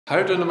How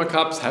you doing, my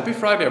cubs? Happy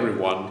Friday,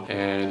 everyone!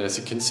 And as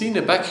you can see in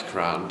the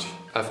background,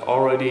 I've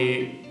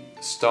already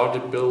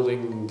started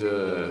building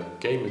the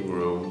gaming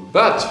room.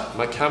 But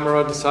my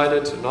camera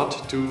decided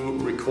not to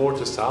record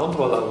the sound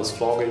while I was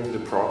vlogging the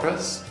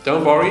progress.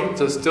 Don't worry,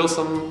 there's still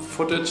some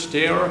footage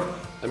there.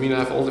 I mean, I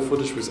have all the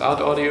footage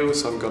without audio,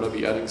 so I'm gonna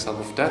be adding some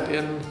of that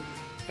in.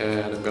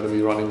 And I'm gonna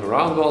be running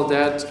around all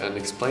that and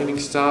explaining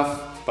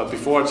stuff. But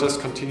before I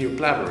just continue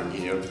blabbering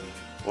here,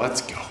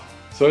 let's go.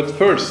 So at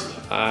first,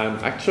 I'm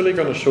actually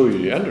gonna show you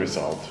the end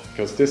result,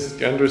 because this is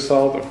the end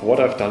result of what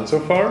I've done so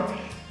far.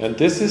 And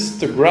this is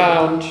the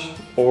ground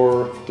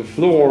or the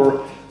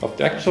floor of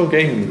the actual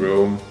gaming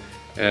room.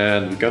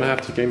 And we're gonna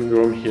have the gaming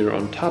room here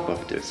on top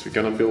of this. We're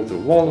gonna build a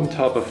wall on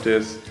top of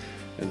this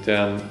and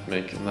then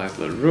make a nice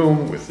little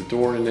room with the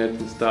door in it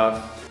and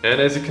stuff.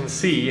 And as you can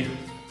see,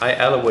 I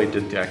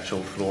elevated the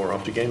actual floor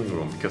of the gaming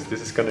room, because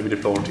this is gonna be the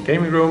floor of the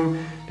gaming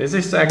room. This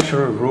is the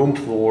actual room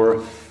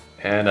floor.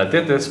 And I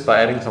did this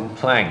by adding some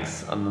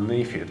planks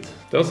underneath it.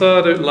 Those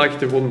are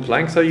the wooden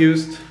planks I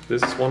used.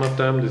 This is one of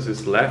them, this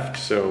is left,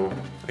 so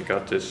I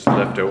got this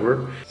left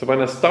over. So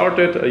when I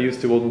started, I used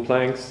the wooden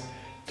planks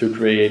to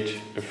create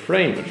a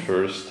frame at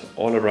first,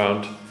 all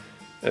around,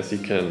 as you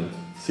can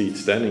see it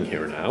standing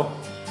here now.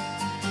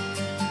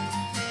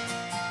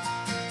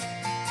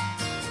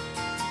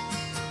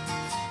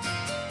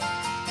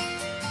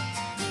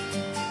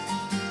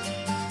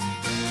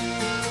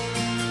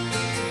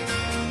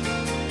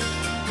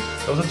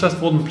 Those are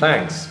just wooden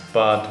planks,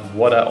 but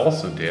what I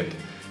also did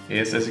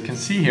is, as you can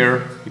see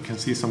here, you can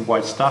see some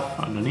white stuff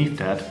underneath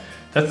that.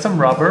 That's some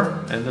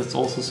rubber, and that's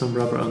also some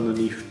rubber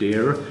underneath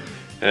there.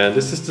 And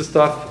this is the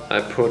stuff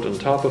I put on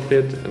top of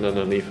it and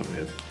underneath of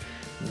it.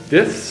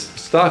 This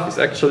stuff is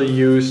actually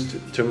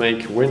used to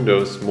make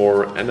windows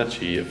more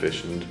energy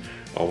efficient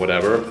or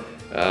whatever.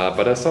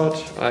 But I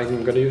thought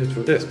I'm gonna use it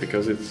for this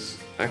because it's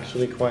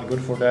actually quite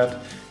good for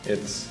that.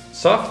 It's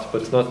soft,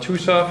 but it's not too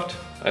soft.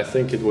 I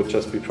think it would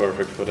just be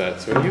perfect for that,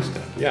 so I used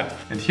that, yeah.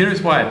 And here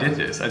is why I did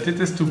this. I did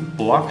this to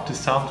block the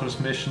sound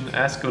transmission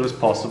as good as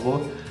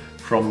possible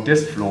from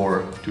this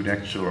floor to the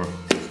actual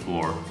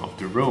floor of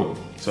the room.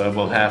 So I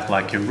will have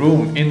like a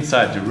room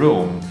inside the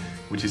room,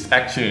 which is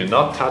actually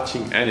not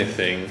touching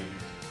anything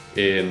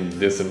in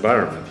this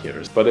environment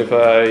here. But if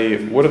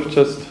I would have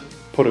just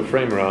put a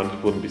frame around,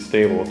 it wouldn't be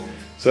stable.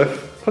 So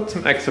I've put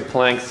some extra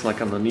planks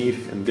like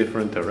underneath in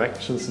different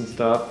directions and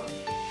stuff.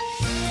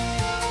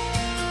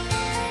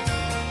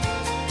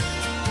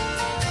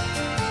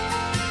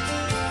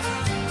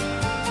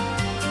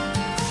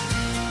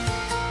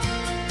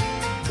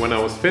 When I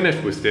was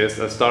finished with this,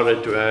 I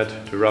started to add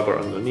the rubber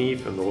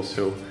underneath and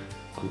also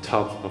on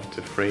top of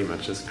the frame I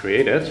just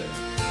created.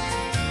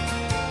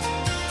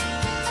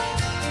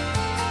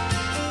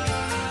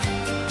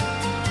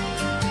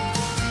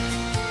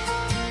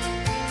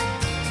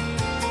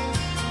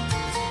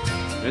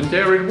 And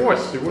there it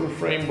was, the wooden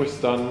frame was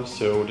done,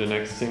 so the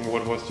next thing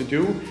what was to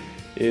do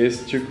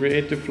is to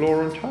create the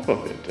floor on top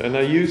of it. And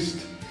I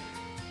used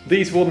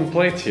these wooden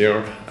plates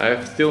here.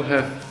 I still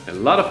have a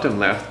lot of them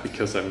left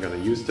because I'm gonna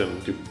use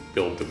them to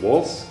build the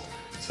walls.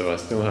 So I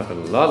still have a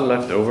lot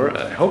left over.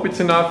 I hope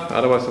it's enough,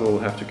 otherwise I will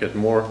have to get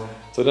more.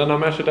 So then I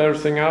measured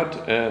everything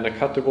out and I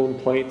cut the wooden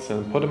plates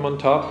and put them on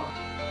top.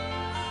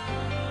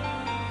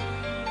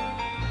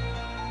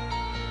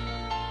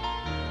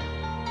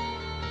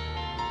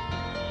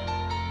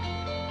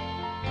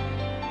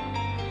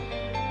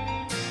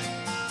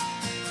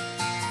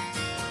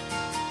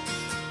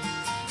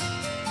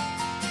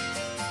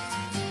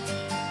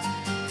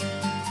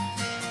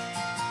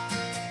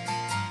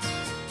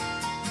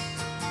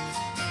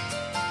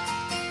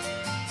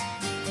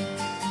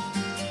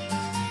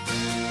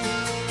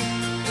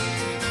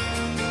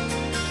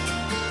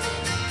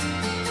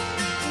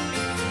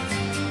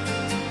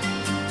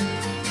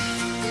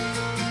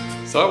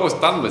 So I was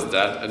done with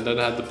that, and then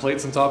I had the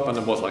plates on top and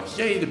I was like,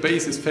 yay, the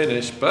base is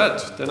finished.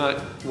 But then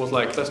I was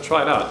like, let's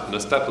try it out. And I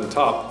stepped on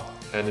top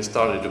and it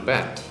started to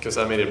bend because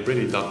I made a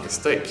really dumb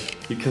mistake.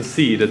 You can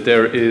see that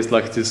there is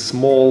like this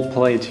small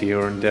plate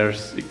here and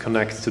it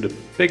connects to the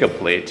bigger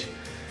plate.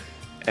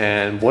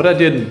 And what I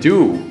didn't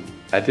do,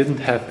 I didn't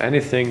have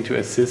anything to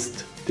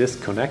assist this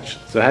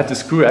connection. So I had to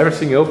screw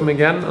everything open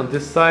again on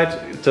this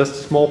side, just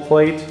a small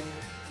plate,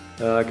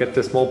 get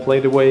the small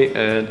plate away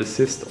and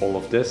assist all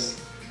of this.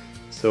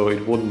 So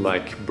it wouldn't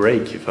like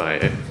break if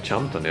I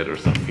jumped on it or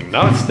something.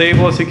 Now it's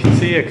stable, as you can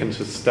see, I can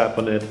just step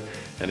on it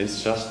and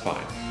it's just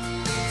fine.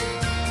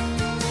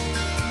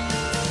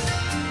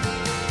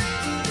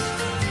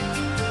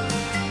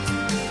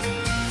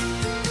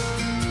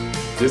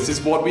 This is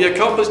what we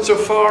accomplished so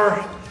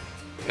far,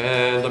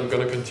 and I'm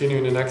gonna continue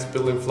in the next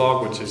building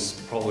vlog, which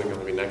is probably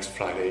gonna be next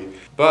Friday.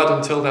 But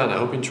until then, I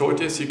hope you enjoyed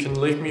this. You can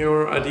leave me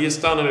your ideas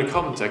down in the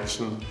comment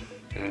section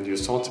and your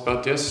thoughts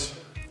about this.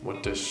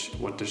 What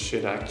the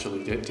shit I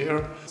actually did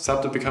there.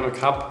 Sub to become a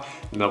cub,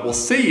 and I will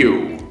see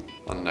you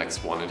on the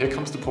next one. And here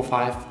comes the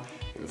PAW-FIVE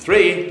in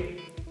 3,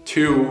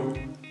 2,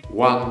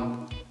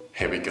 1,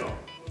 here we go.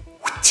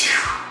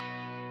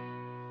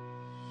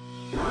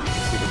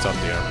 switches on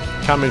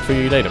there. Coming for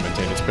you later,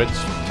 maintenance bridge.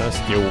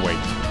 Just you wait.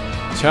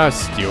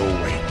 Just you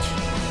wait.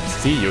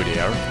 See you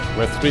there.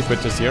 We have 3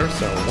 switches here,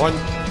 so 1,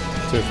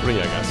 2, 3,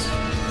 I guess.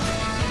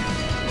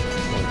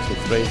 1, 2,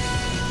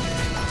 3.